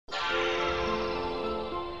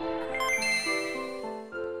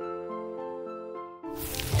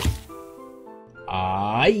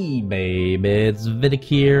Hi baby, it's Vihtic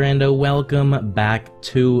here and welcome back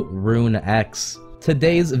to Runex.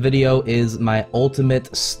 Today's video is my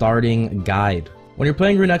ultimate starting guide. When you're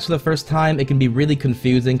playing Runex for the first time, it can be really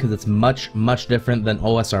confusing because it's much different than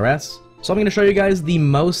OSRS. So I'm going to show you guys the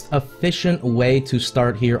most efficient way to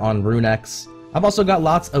start here on Runex. I've also got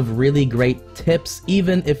lots of really great tips.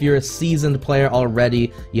 Even if you're a seasoned player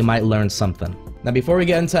already, you might learn something. Now before we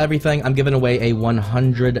get into everything, I'm giving away a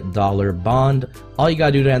 $100 bond. All you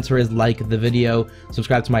gotta do to enter is like the video,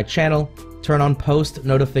 subscribe to my channel, turn on post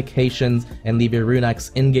notifications, and leave your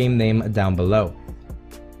Runex in-game name down below.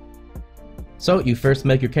 So you first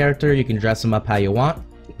make your character, you can dress him up how you want.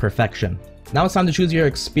 Perfection. Now it's time to choose your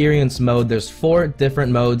experience mode. There's 4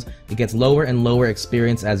 different modes. It gets lower and lower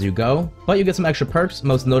experience as you go, but you get some extra perks,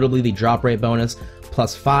 most notably the drop rate bonus,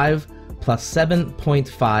 +5,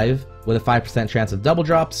 +7.5, with a 5% chance of double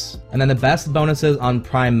drops, and then the best bonuses on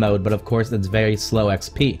Prime mode, but of course it's very slow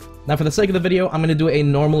XP. Now for the sake of the video, I'm going to do a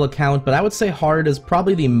normal account, but I would say hard is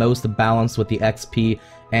probably the most balanced with the XP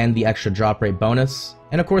and the extra drop rate bonus.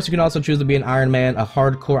 And of course you can also choose to be an Iron Man, a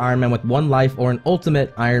hardcore Iron Man with 1 life, or an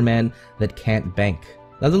ultimate Iron Man that can't bank.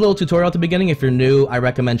 That's a little tutorial at the beginning. If you're new, I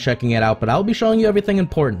recommend checking it out, but I'll be showing you everything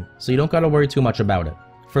important, so you don't gotta worry too much about it.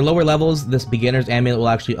 For lower levels, this beginner's amulet will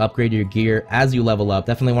actually upgrade your gear as you level up.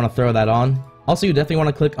 Definitely want to throw that on. Also, you definitely want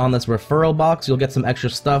to click on this referral box. You'll get some extra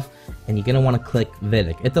stuff, and you're going to want to click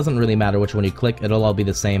Vihtic. It doesn't really matter which one you click. It'll all be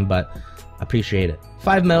the same, but appreciate it.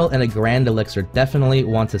 5 mil and a grand elixir. Definitely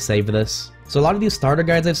want to save this. So a lot of these starter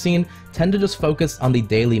guides I've seen tend to just focus on the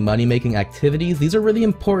daily money-making activities. These are really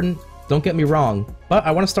important. Don't get me wrong, but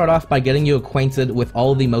I want to start off by getting you acquainted with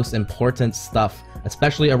all the most important stuff,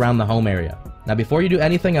 especially around the home area. Now before you do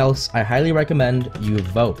anything else, I highly recommend you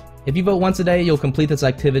vote. If you vote once a day, you'll complete this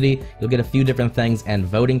activity, you'll get a few different things and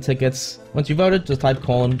voting tickets. Once you voted, just type :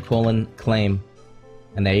 claim,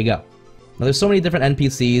 and there you go. Now there's so many different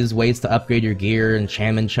NPCs, ways to upgrade your gear,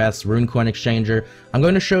 enchantment chests, rune coin exchanger. I'm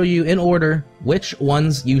going to show you in order which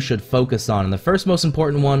ones you should focus on. And the first most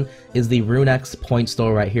important one is the Runex point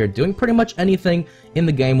store right here. Doing pretty much anything in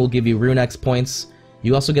the game will give you Runex points.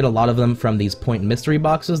 You also get a lot of them from these point mystery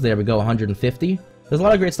boxes. There we go, 150. There's a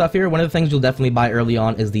lot of great stuff here. One of the things you'll definitely buy early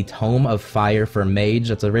on is the Tome of Fire for Mage.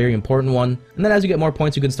 That's a very important one. And then as you get more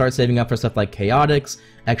points, you can start saving up for stuff like Chaotix,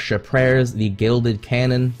 Extra Prayers, the Gilded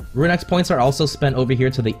Cannon. Runex points are also spent over here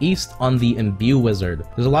to the east on the Imbue Wizard.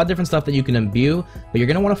 There's a lot of different stuff that you can imbue, but you're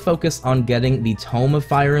going to want to focus on getting the Tome of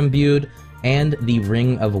Fire imbued and the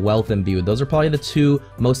Ring of Wealth imbued. Those are probably the 2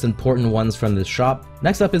 most important ones from this shop.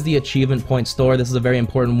 Next up is the Achievement Point store. This is a very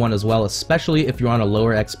important one as well, especially if you're on a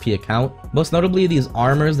lower XP account. Most notably, these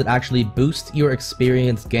armors that actually boost your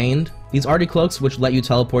experience gained. These Arty Cloaks, which let you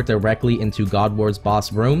teleport directly into God Wars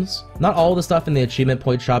boss rooms. Not all the stuff in the Achievement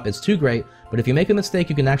Point shop is too great, but if you make a mistake,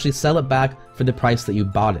 you can actually sell it back for the price that you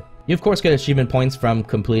bought it. You of course get achievement points from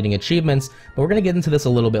completing achievements, but we're going to get into this a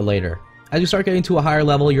little bit later. As you start getting to a higher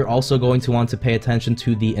level, you're also going to want to pay attention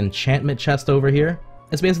to the enchantment chest over here.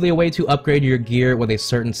 It's basically a way to upgrade your gear with a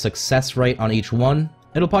certain success rate on each one.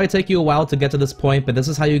 It'll probably take you a while to get to this point, but this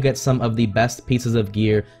is how you get some of the best pieces of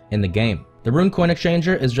gear in the game. The rune coin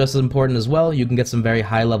exchanger is just as important as well. You can get some very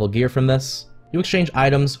high level gear from this. You exchange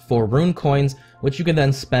items for rune coins, which you can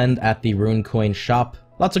then spend at the rune coin shop.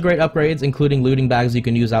 Lots of great upgrades, including looting bags you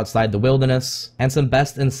can use outside the wilderness, and some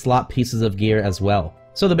best in slot pieces of gear as well.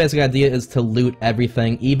 So the basic idea is to loot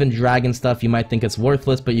everything, even dragon stuff you might think it's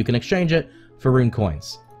worthless, but you can exchange it for rune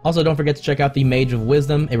coins. Also, don't forget to check out the Mage of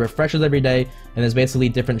Wisdom. It refreshes every day, and there's basically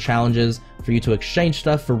different challenges for you to exchange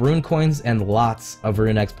stuff for rune coins and lots of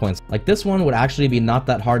Runex points. Like this one would actually be not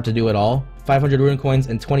that hard to do at all. 500 rune coins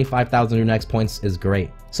and 25,000 Runex points is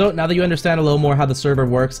great. So now that you understand a little more how the server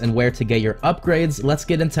works and where to get your upgrades, let's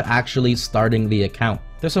get into actually starting the account.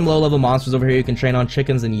 There's some low-level monsters over here you can train on,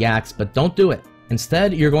 chickens and yaks, but don't do it.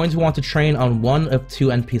 Instead, you're going to want to train on one of 2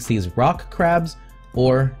 NPCs, rock crabs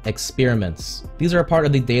or experiments. These are a part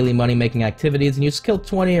of the daily money-making activities, and you just kill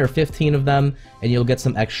 20 or 15 of them, and you'll get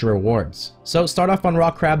some extra rewards. So start off on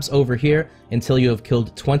rock crabs over here until you have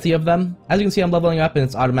killed 20 of them. As you can see, I'm leveling up, and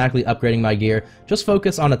it's automatically upgrading my gear. Just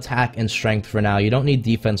focus on attack and strength for now. You don't need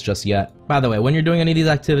defense just yet. By the way, when you're doing any of these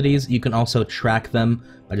activities, you can also track them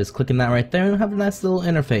by just clicking that right there, and have a nice little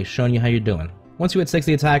interface showing you how you're doing. Once you hit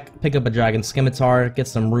 60 attack, pick up a dragon scimitar, get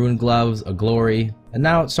some rune gloves, a glory, and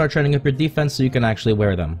now start training up your defense so you can actually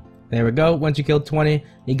wear them. There we go. Once you killed 20,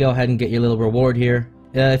 you go ahead and get your little reward here.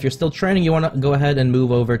 If you're still training, you want to go ahead and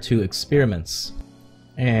move over to experiments.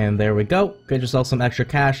 And there we go. Get yourself some extra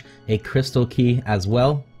cash, a crystal key as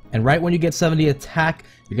well. And right when you get 70 attack,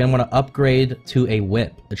 you're going to want to upgrade to a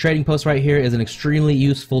whip. The trading post right here is an extremely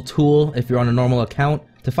useful tool if you're on a normal account.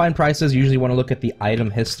 To find prices, you usually want to look at the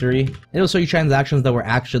item history. It'll show you transactions that were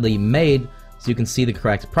actually made so you can see the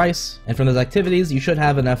correct price. And from those activities, you should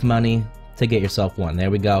have enough money to get yourself one.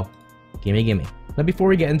 There we go. Gimme, gimme. But before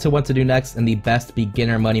we get into what to do next and the best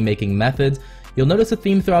beginner money making methods, you'll notice a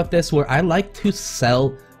theme throughout this where I like to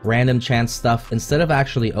sell random chance stuff instead of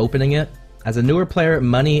actually opening it. As a newer player,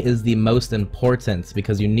 money is the most important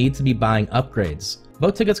because you need to be buying upgrades.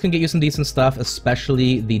 Both tickets can get you some decent stuff,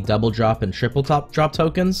 especially the double drop and triple top drop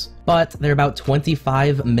tokens, but they're about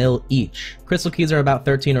 25 mil each. Crystal keys are about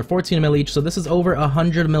 13 or 14 mil each, so this is over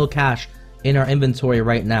 100 mil cash in our inventory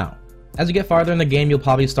right now. As you get farther in the game, you'll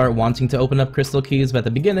probably start wanting to open up crystal keys, but at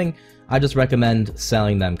the beginning, I just recommend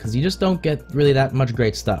selling them because you just don't get really that much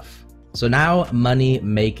great stuff. So now, money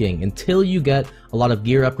making. Until you get a lot of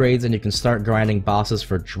gear upgrades and you can start grinding bosses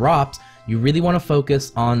for drops, you really want to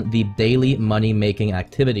focus on the daily money making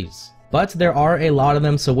activities. But there are a lot of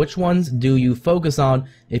them, so which ones do you focus on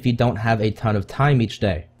if you don't have a ton of time each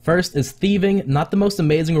day? First is thieving. Not the most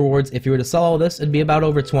amazing rewards. If you were to sell all this, it'd be about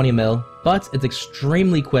over 20 mil, but it's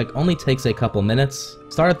extremely quick, only takes a couple minutes.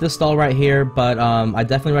 Start at this stall right here, but I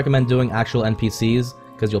definitely recommend doing actual NPCs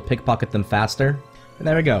because you'll pickpocket them faster. And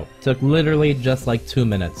there we go. Took literally just like 2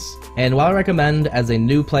 minutes. And while I recommend as a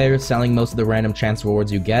new player selling most of the random chance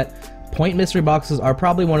rewards you get, point mystery boxes are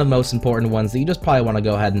probably one of the most important ones that you just probably want to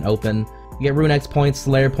go ahead and open. You get Runex points,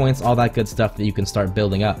 Slayer points, all that good stuff that you can start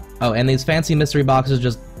building up. Oh, and these fancy mystery boxes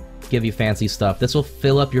just give you fancy stuff. This will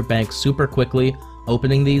fill up your bank super quickly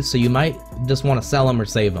opening these, so you might just want to sell them or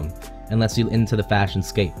save them, unless you're into the fashion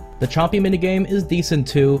scape. The Chompy minigame is decent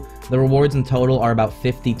too. The rewards in total are about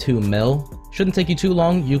 52 mil. Shouldn't take you too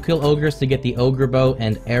long. You kill ogres to get the ogre bow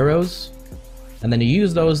and arrows, and then you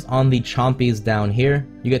use those on the chompies down here.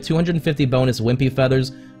 You get 250 bonus wimpy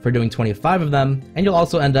feathers for doing 25 of them, and you'll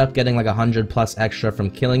also end up getting like 100 plus extra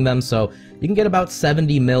from killing them, so you can get about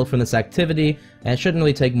 70 mil from this activity, and it shouldn't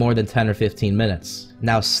really take more than 10 or 15 minutes.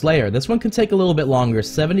 Now Slayer, this one can take a little bit longer,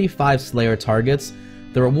 75 Slayer targets.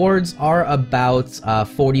 The rewards are about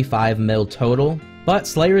 45 mil total, but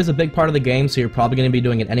Slayer is a big part of the game, so you're probably going to be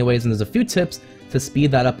doing it anyways, and there's a few tips to speed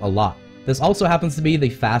that up a lot. This also happens to be the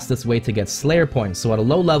fastest way to get Slayer points, so at a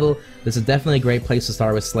low level, this is definitely a great place to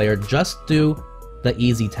start with Slayer. Just do the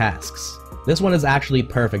easy tasks. This one is actually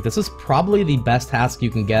perfect. This is probably the best task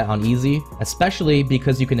you can get on easy, especially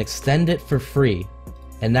because you can extend it for free.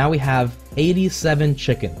 And now we have 87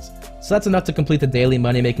 chickens. So that's enough to complete the daily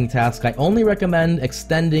money-making task. I only recommend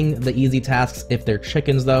extending the easy tasks if they're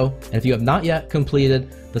chickens though, and if you have not yet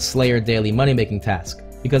completed the Slayer daily money-making task,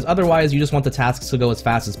 because otherwise you just want the tasks to go as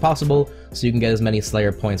fast as possible so you can get as many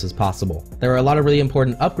Slayer points as possible. There are a lot of really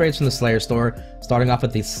important upgrades from the Slayer store, starting off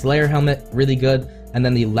with the Slayer helmet, really good, and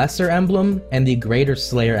then the Lesser Emblem and the Greater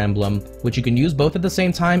Slayer Emblem, which you can use both at the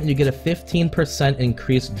same time, and you get a 15%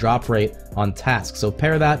 increased drop rate on tasks. So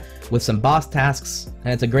pair that with some boss tasks,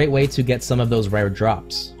 and it's a great way to get some of those rare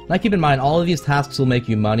drops. Now keep in mind, all of these tasks will make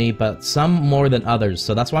you money, but some more than others,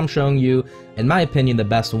 so that's why I'm showing you, in my opinion, the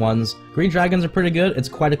best ones. Green Dragons are pretty good, it's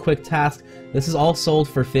quite a quick task. This is all sold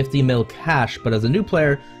for 50 mil cash, but as a new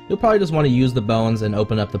player, you'll probably just want to use the bones and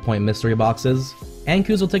open up the point mystery boxes.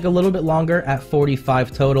 Ankus will take a little bit longer at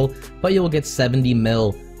 45 total, but you will get 70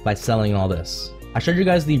 mil by selling all this. I showed you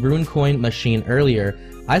guys the rune coin machine earlier.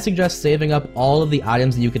 I suggest saving up all of the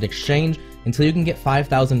items that you can exchange until you can get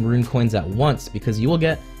 5,000 rune coins at once, because you will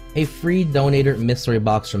get a free donator mystery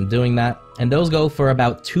box from doing that, and those go for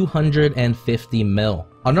about 250 mil.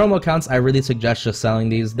 On normal accounts, I really suggest just selling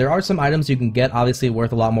these. There are some items you can get obviously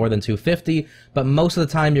worth a lot more than 250, but most of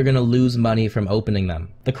the time you're going to lose money from opening them.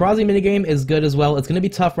 The Karazi minigame is good as well. It's going to be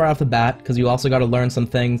tough right off the bat because you also got to learn some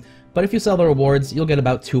things, but if you sell the rewards, you'll get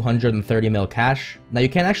about 230 mil cash. Now you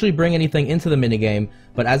can't actually bring anything into the minigame,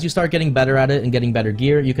 but as you start getting better at it and getting better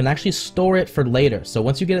gear, you can actually store it for later. So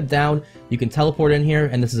once you get it down, you can teleport in here,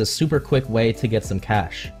 and this is a super quick way to get some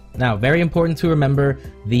cash. Now, very important to remember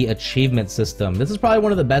the achievement system. This is probably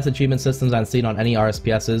one of the best achievement systems I've seen on any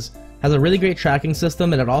RSPSs. Has a really great tracking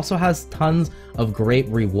system, and it also has tons of great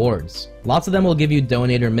rewards. Lots of them will give you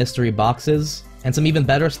donator mystery boxes, and some even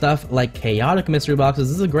better stuff like chaotic mystery boxes.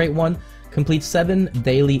 This is a great one. Complete 7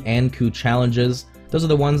 daily Anku challenges. Those are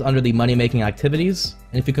the ones under the money-making activities.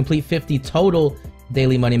 And if you complete 50 total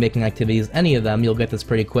daily money-making activities, any of them, you'll get this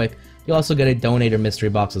pretty quick. You'll also get a donator mystery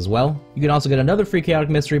box as well. You can also get another free chaotic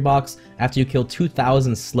mystery box after you kill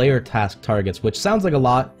 2,000 Slayer task targets, which sounds like a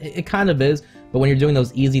lot. It kind of is, but when you're doing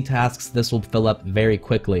those easy tasks, this will fill up very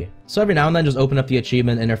quickly. So every now and then, just open up the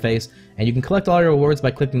achievement interface, and you can collect all your rewards by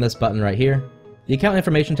clicking this button right here. The account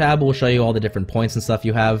information tab will show you all the different points and stuff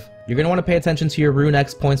you have. You're going to want to pay attention to your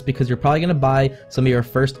Runex points because you're probably going to buy some of your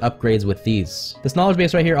first upgrades with these. This knowledge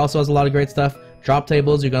base right here also has a lot of great stuff. Drop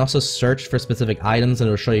tables, you can also search for specific items and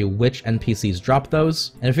it'll show you which NPCs drop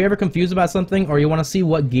those. And if you're ever confused about something or you want to see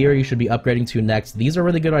what gear you should be upgrading to next, these are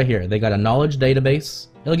really good right here. They got a knowledge database.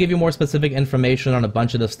 It'll give you more specific information on a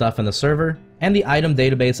bunch of the stuff in the server, and the item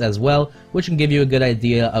database as well, which can give you a good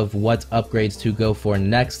idea of what upgrades to go for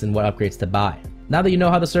next and what upgrades to buy. Now that you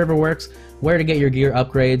know how the server works, where to get your gear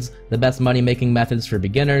upgrades, the best money making methods for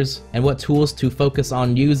beginners, and what tools to focus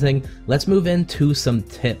on using, let's move into some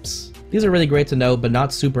tips. These are really great to know, but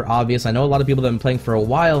not super obvious. I know a lot of people that have been playing for a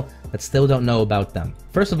while that still don't know about them.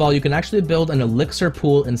 First of all, you can actually build an elixir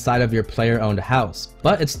pool inside of your player-owned house.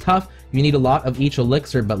 But it's tough, you need a lot of each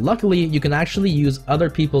elixir, but luckily you can actually use other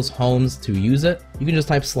people's homes to use it. You can just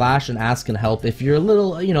type / and ask and help. If you're a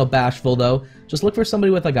little, bashful though, just look for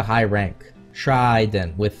somebody with like a high rank.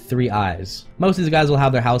 Trident with 3 eyes. Most of these guys will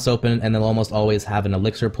have their house open and they'll almost always have an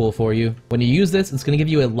elixir pool for you. When you use this, it's going to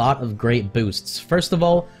give you a lot of great boosts. First of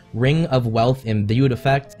all, Ring of Wealth Imbued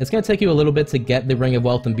effect. It's going to take you a little bit to get the Ring of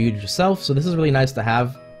Wealth Imbued yourself, so this is really nice to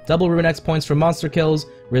have. Double Runex points for monster kills,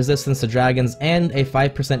 resistance to dragons, and a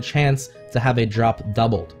 5% chance to have a drop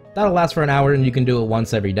doubled. That'll last for an hour and you can do it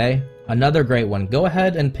once every day. Another great one, go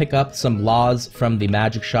ahead and pick up some laws from the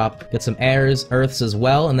magic shop, get some airs, earths as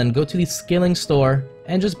well, and then go to the skilling store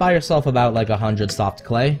and just buy yourself about like 100 soft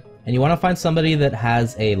clay. And you want to find somebody that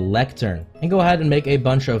has a lectern and go ahead and make a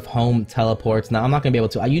bunch of home teleports. Now I'm not going to be able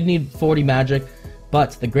to, you'd need 40 magic,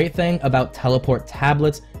 but the great thing about teleport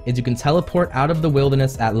tablets is you can teleport out of the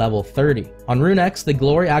wilderness at level 30. On Runex, the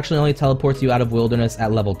glory actually only teleports you out of wilderness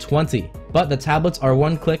at level 20. But the tablets are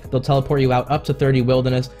one click, they'll teleport you out up to 30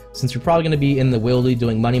 wilderness. Since you're probably going to be in the wildy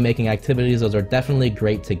doing money making activities, those are definitely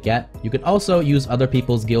great to get. You can also use other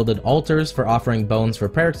people's gilded altars for offering bones for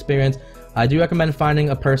prayer experience. I do recommend finding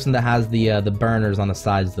a person that has the burners on the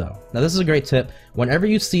sides though. Now this is a great tip. Whenever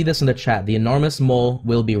you see this in the chat, the enormous mole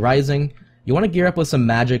will be rising. You want to gear up with some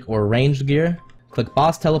magic or ranged gear. Click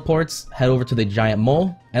boss teleports, head over to the giant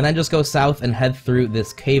mole, and then just go south and head through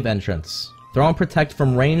this cave entrance. Throw on protect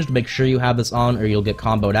from ranged, make sure you have this on or you'll get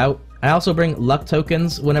comboed out. I also bring luck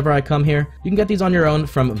tokens whenever I come here. You can get these on your own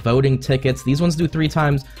from voting tickets. These ones do 3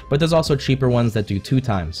 times, but there's also cheaper ones that do 2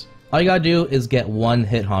 times. All you gotta do is get 1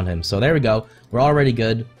 hit on him. So there we go, we're already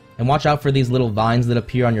good. And watch out for these little vines that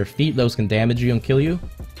appear on your feet, those can damage you and kill you.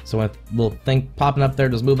 So with a little thing popping up there,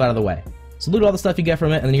 just move out of the way. So loot all the stuff you get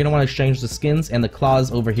from it, and then you're going to want to exchange the skins and the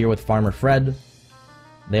claws over here with Farmer Fred.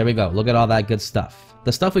 There we go, look at all that good stuff.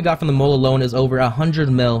 The stuff we got from the mole alone is over 100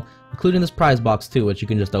 mil, including this prize box too, which you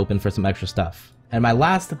can just open for some extra stuff. And my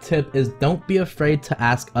last tip is don't be afraid to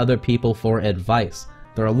ask other people for advice.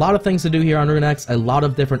 There are a lot of things to do here on Runex, a lot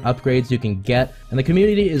of different upgrades you can get, and the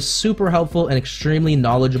community is super helpful and extremely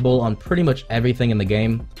knowledgeable on pretty much everything in the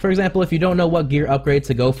game. For example, if you don't know what gear upgrade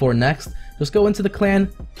to go for next, just go into the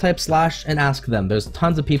clan, type / and ask them. There's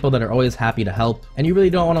tons of people that are always happy to help, and you really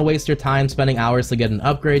don't want to waste your time spending hours to get an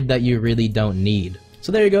upgrade that you really don't need.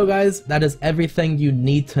 So there you go guys, that is everything you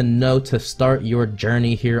need to know to start your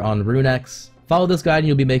journey here on Runex. Follow this guide and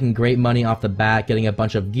you'll be making great money off the bat, getting a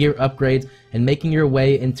bunch of gear upgrades, and making your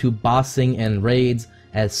way into bossing and raids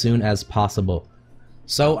as soon as possible.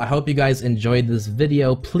 So I hope you guys enjoyed this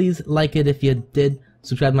video. Please like it if you did,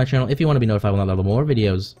 subscribe to my channel if you want to be notified when I upload more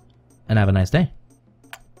videos, and have a nice day.